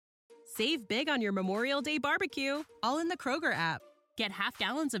Save big on your Memorial Day barbecue, all in the Kroger app. Get half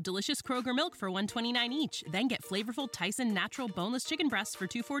gallons of delicious Kroger milk for $1.29 each. Then get flavorful Tyson natural boneless chicken breasts for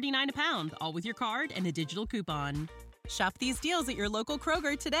 $2.49 a pound, all with your card and a digital coupon. Shop these deals at your local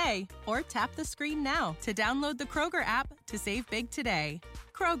Kroger today, or tap the screen now to download the Kroger app to save big today.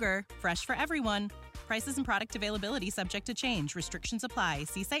 Kroger, fresh for everyone. Prices and product availability subject to change. Restrictions apply.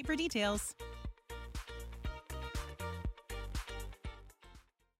 See site for details.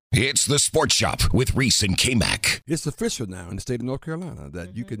 It's the Sports Shop with Reese and Kmac. It's official now in the state of North Carolina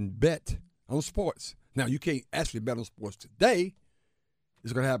that you can bet on sports. Now, you can't actually bet on sports today.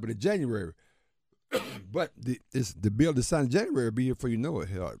 It's going to happen in January. But the bill to sign in January will be here before you know it.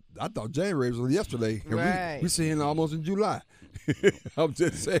 Hell, I thought January was yesterday. Right. We're seeing almost in July. I'm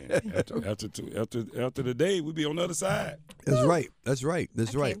just saying. After the day, we'll be on the other side. That's right. I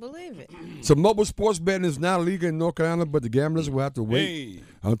can't believe it. So mobile sports betting is now legal in North Carolina, but the gamblers will have to wait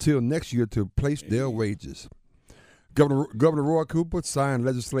until next year to place their wages. Governor Roy Cooper signed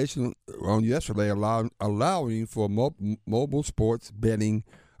legislation on yesterday allowing for mobile sports betting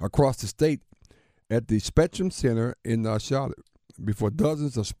across the state at the Spectrum Center in Charlotte before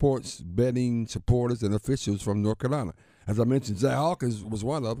dozens of sports betting supporters and officials from North Carolina. As I mentioned, Zach Hawkins was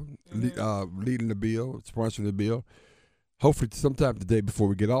one of them, leading the bill, sponsoring the bill. Hopefully sometime today before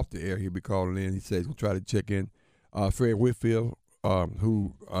we get off the air, he'll be calling in. He says he's going to try to check in. Fred Whitfield,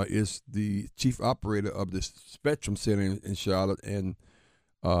 who is the chief operator of the Spectrum Center in Charlotte and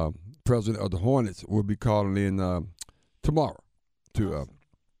president of the Hornets, will be calling in tomorrow to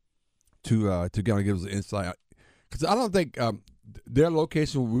kind of give us an insight. Because I don't think their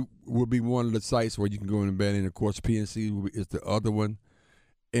location will be one of the sites where you can go in and bet in. Of course, PNC is the other one.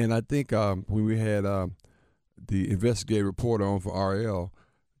 And I think when we had the investigative reporter on for RL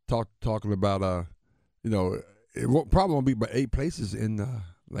talking about, it probably won't be but 8 places in,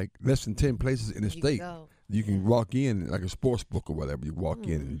 like less than 10 places in the state. You can walk in, like a sports book or whatever. You walk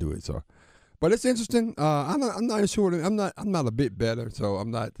in and do it. So. But it's interesting. I'm not sure. I'm not a bit better, so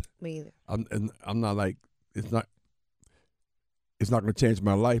I'm not. Me either. I'm not like it's not going to change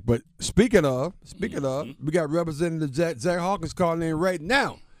my life. But speaking of, we got Representative Zach Hawkins calling in right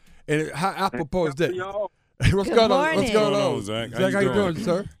now, and how apropos is that? What's going on? What's going on, Zach? Zach, how you doing,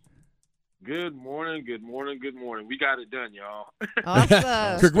 sir? Good morning. We got it done, y'all.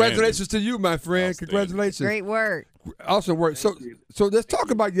 Awesome. Congratulations to you, my friend. Congratulations. Great work. Awesome work. So let's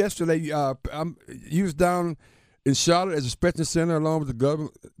talk about yesterday. You was down in Charlotte as a Spectrum Center along with the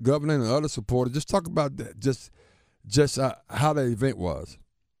governor and other supporters. Just talk about that. Just how the event was.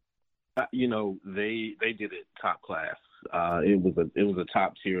 They did it top class. It was a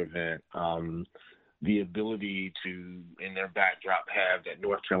top tier event. The ability to, in their backdrop, have that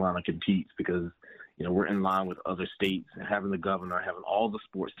North Carolina competes because, we're in line with other states, and having the governor, having all the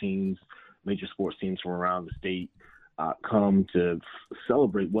sports teams, major sports teams from around the state come to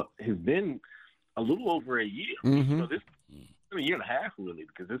celebrate what has been a little over a year. Mm-hmm. This a year and a half, really,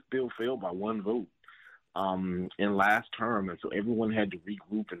 because this bill failed by one vote in last term. And so everyone had to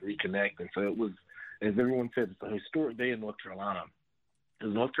regroup and reconnect. And so it was, as everyone said, it's a historic day in North Carolina.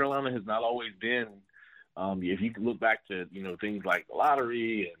 Because North Carolina has not always been, if you look back to, things like the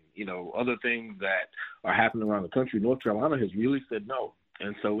lottery and, other things that are happening around the country, North Carolina has really said no.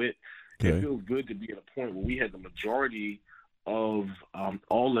 And so it feels good to be at a point where we had the majority of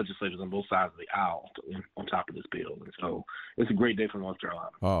all legislators on both sides of the aisle on top of this bill. And so it's a great day for North Carolina.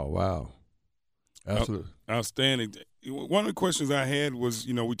 Oh, wow. Absolutely. Outstanding. One of the questions I had was,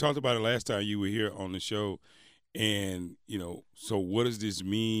 we talked about it last time you were here on the show. And, so what does this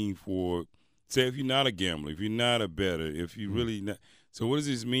mean for, say, if you're not a gambler, if you're not a bettor, if you really not, so what does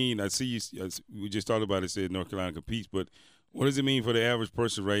this mean? I see you, we just talked about it, said North Carolina competes, but what does it mean for the average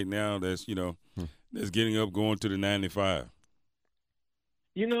person right now that's, that's getting up, going to the 95?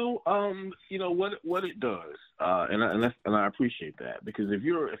 What it does, and I appreciate that, because if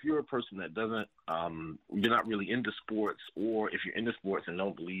you're a person that doesn't, you're not really into sports, or if you're into sports and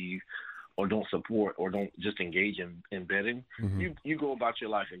don't believe or don't support or don't just engage in betting, you go about your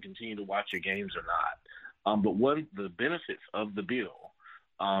life and continue to watch your games or not. But one the benefits of the bill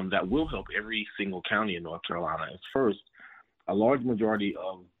that will help every single county in North Carolina is, first, a large majority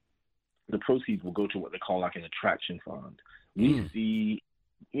of the proceeds will go to what they call like an attraction fund. We see,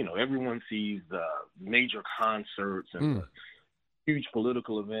 everyone sees the major concerts and the huge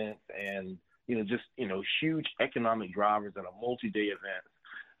political events and, huge economic drivers that are multi-day events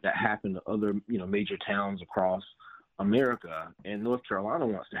that happen to other, major towns across America. And North Carolina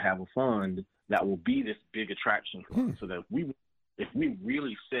wants to have a fund that will be this big attraction fund, so that if we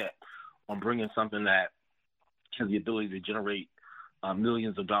really set on bringing something that has the ability to generate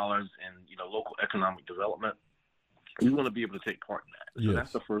millions of dollars in local economic development. We want to be able to take part in that. So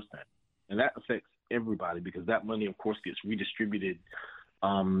that's the first thing, and that affects everybody because that money, of course, gets redistributed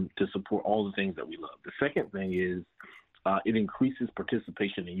to support all the things that we love. The second thing is it increases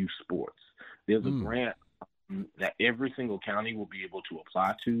participation in youth sports. There's a grant that every single county will be able to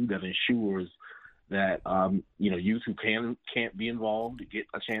apply to that ensures that youth who can't be involved get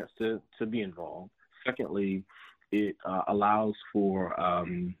a chance to be involved. Secondly, it allows for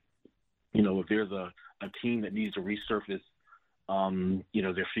if there's a team that needs to resurface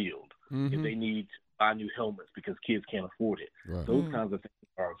their field, if they need to buy new helmets because kids can't afford it, those kinds of things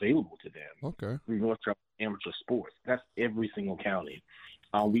are available to them. Okay. Through North Carolina Amateur Sports. That's every single county.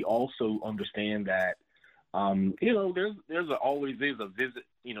 We also understand that there's always a visit.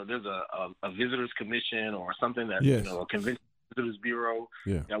 There's a visitors commission or something that a convention visitors bureau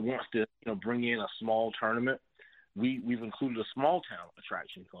that wants to bring in a small tournament. We've included a small town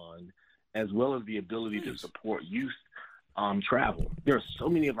attraction fund as well as the ability to support youth travel. There are so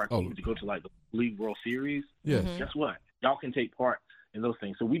many of our teams to go to like the League World Series. Yes. Guess what? Y'all can take part in those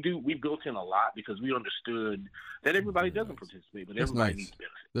things. So we built in a lot because we understood that everybody doesn't participate, but everybody needs to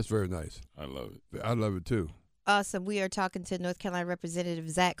benefit. That's very nice. I love it. I love it too. Awesome. We are talking to North Carolina Representative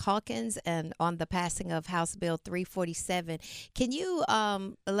Zach Hawkins and on the passing of House Bill 347. Can you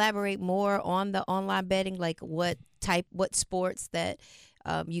elaborate more on the online betting, like what sports that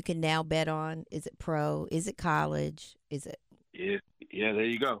you can now bet on? Is it pro? Is it college? Is it? Yeah, there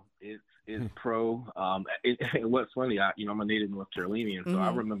you go. It's pro. What's funny, I'm a native North Carolinian, so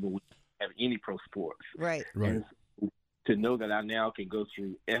I remember we didn't have any pro sports. Right. And to know that I now can go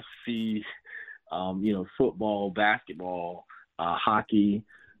through FC, football, basketball, hockey,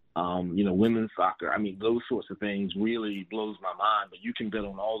 women's soccer. I mean, those sorts of things really blows my mind. But you can bet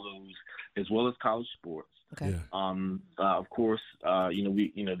on all those as well as college sports. Okay. Yeah. Of course,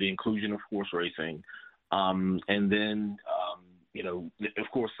 the inclusion of horse racing, and then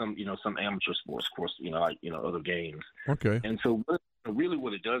of course some amateur sports, of course, other games. Okay. And so really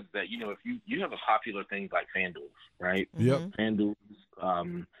what it does is that if you have a popular things like FanDuel, right? Yep. FanDuel,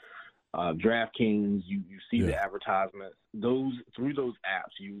 DraftKings, you see the advertisements. Through those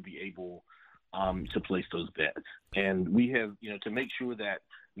apps, you will be able to place those bets. And we have, to make sure that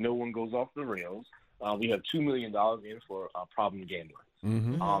no one goes off the rails, we have $2 million in for problem gambling.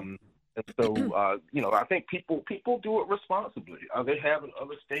 And so, I think people do it responsibly. They have in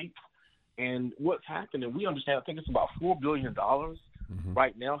other states. And what's happened, and we understand, I think it's about $4 billion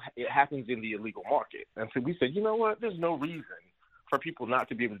right now. It happens in the illegal market. And so we said, you know what, there's no reason for people not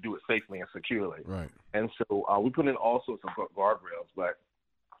to be able to do it safely and securely. Right. And so we put in all sorts of guardrails. But,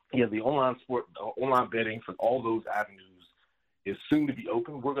 the online betting for all those avenues is soon to be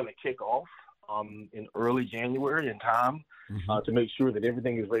open. We're going to kick off in early January in time to make sure that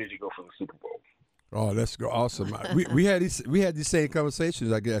everything is ready to go for the Super Bowl. Oh, that's awesome. we had these same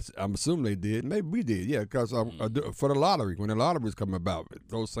conversations. I guess I'm assuming they did. Maybe we did. Yeah, because for the lottery, when the lottery was coming about,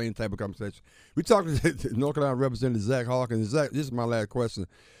 those same type of conversations. We talked to North Carolina Representative Zach Hawkins. Zach, this is my last question.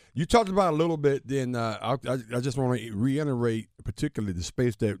 You talked about it a little bit. Then I just want to reiterate, particularly the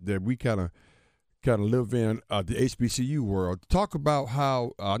space that we kind of live in, the HBCU world. Talk about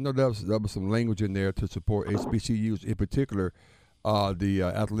how I know there was some language in there to support HBCUs, in particular, the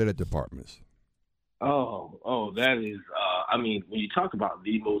athletic departments. Oh, that is, when you talk about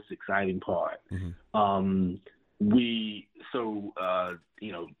the most exciting part, HBCUs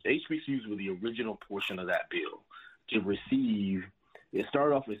were the original portion of that bill to receive. It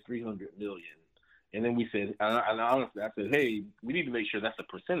started off as $300 million, and then we said, and honestly, I said, hey, we need to make sure that's a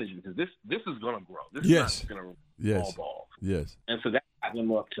percentage because this is going to grow. This is not going to ball. Yes. And so that got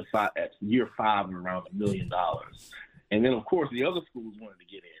them up to at year 5 and around $1 million. And then, of course, the other schools wanted to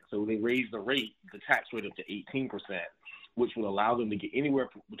get in. So they raised the tax rate up to 18%, which would allow them to get anywhere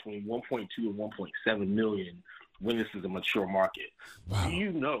between 1.2 and 1.7 million when this is a mature market. Wow. Do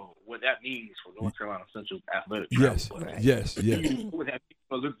you know what that means for North Carolina Central athletic travel budget? Yes. Do you know what that means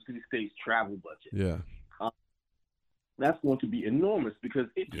for Elizabeth City State's travel budget? Yeah. That's going to be enormous because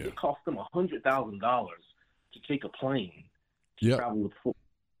it costs them $100,000 to take a plane to travel with football.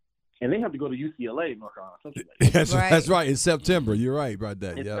 And they have to go to UCLA, North Carolina Central. That's right. In September, you're right about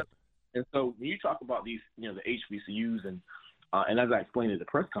that. Yeah. And so when you talk about these, the HBCUs and as I explained at the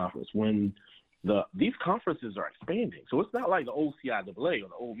press conference, when these conferences are expanding, so it's not like the old CIAA or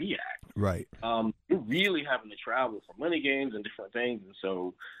the old MEAC. Right. You're really having to travel for money games and different things, and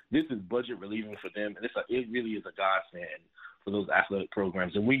so this is budget relieving for them, and it really is a godsend for those athletic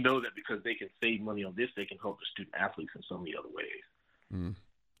programs. And we know that because they can save money on this, they can help the student athletes in so many other ways.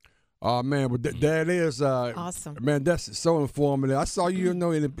 Oh man, but that is awesome. Man, that's so informative. I saw you,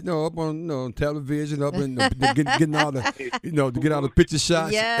 up on television, up in getting all the, to get all the picture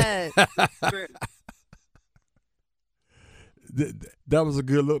shots. Yes. That was a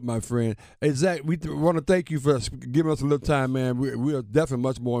good look, my friend. Hey, Zach, we want to thank you for giving us a little time, man. We are definitely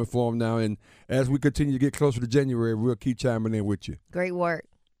much more informed now, and as we continue to get closer to January, we'll keep chiming in with you. Great work.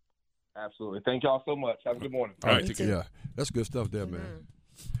 Absolutely. Thank y'all so much. Have a good morning. All right, Yeah, that's good stuff there, man.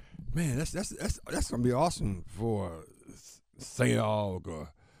 Man, that's gonna be awesome for St. Aug or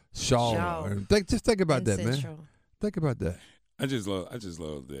Shaw. Just think about that, Central. man. Think about that. I just love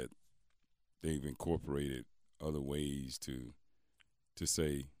that they've incorporated other ways to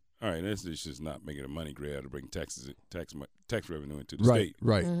say, all right, this is just not making a money grab to bring tax revenue into the state.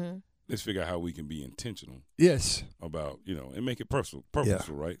 Right. Mm-hmm. Let's figure out how we can be intentional. Yes. About and make it purposeful,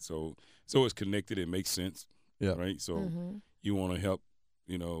 right? So it's connected. It makes sense. Yeah. Right. So you want to help,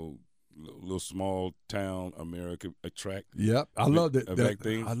 little small town America attract. Yep. I love that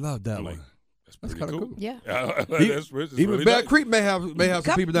thing. I love that one. That's kind of cool. Yeah. That's even really Bear nice. Creek may have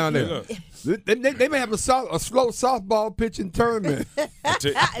some people down there. They may have a slow softball pitching tournament.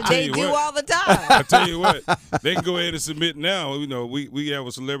 They do all the time. I tell you what, they can go ahead and submit now. We have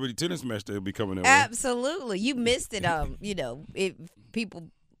a celebrity tennis match that'll be coming in. Absolutely. You missed it. If people.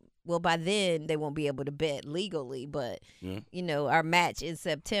 Well, by then they won't be able to bet legally, but our match in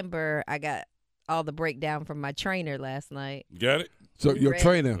September, I got all the breakdown from my trainer last night. You got it? So your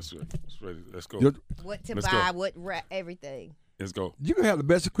trainer. Let's go. What to Let's buy, go. everything. Let's go. You can have the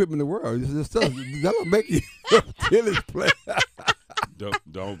best equipment in the world. That'll make you a tennis player.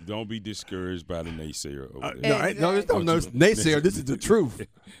 Don't be discouraged by the naysayer over there. It's no naysayer. This is the truth.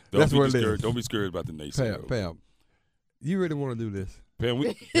 That's what it is. Don't be discouraged about the naysayer. Pam, you really want to do this? Pam,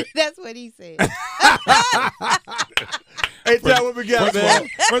 That's what he said. Hey, tell what we got, man.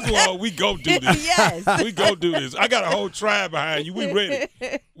 First of all, we go do this. Yes. We go do this. I got a whole tribe behind you. We ready.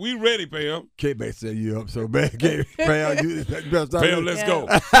 We ready, Pam. Kmac set you up so bad. Pam, let's go.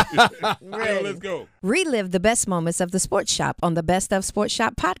 Pam, let's go. Relive the best moments of the Sports Shop on the Best of Sports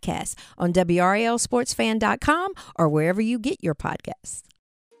Shop podcast on WRLSportsFan.com or wherever you get your podcasts.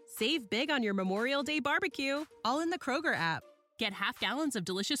 Save big on your Memorial Day barbecue, all in the Kroger app. Get half gallons of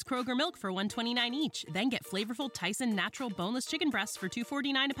delicious Kroger milk for $1.29 each. Then get flavorful Tyson natural boneless chicken breasts for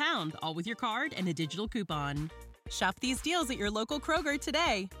 $2.49 a pound, all with your card and a digital coupon. Shop these deals at your local Kroger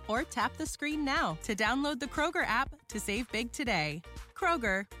today, or tap the screen now to download the Kroger app to save big today.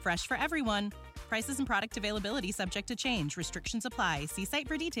 Kroger, fresh for everyone. Prices and product availability subject to change. Restrictions apply. See site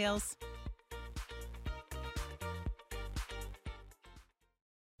for details.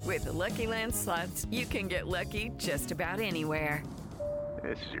 With the Lucky Land Slots, you can get lucky just about anywhere.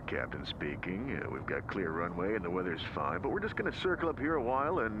 This is your captain speaking. We've got clear runway and the weather's fine, but we're just going to circle up here a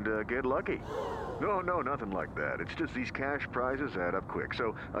while and get lucky. No, nothing like that. It's just these cash prizes add up quick.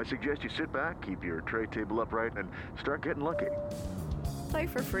 So I suggest you sit back, keep your tray table upright, and start getting lucky. Play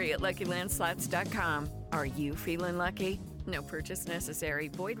for free at LuckyLandSlots.com. Are you feeling lucky? No purchase necessary.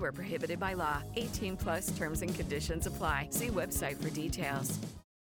 Void where prohibited by law. 18+ terms and conditions apply. See website for details.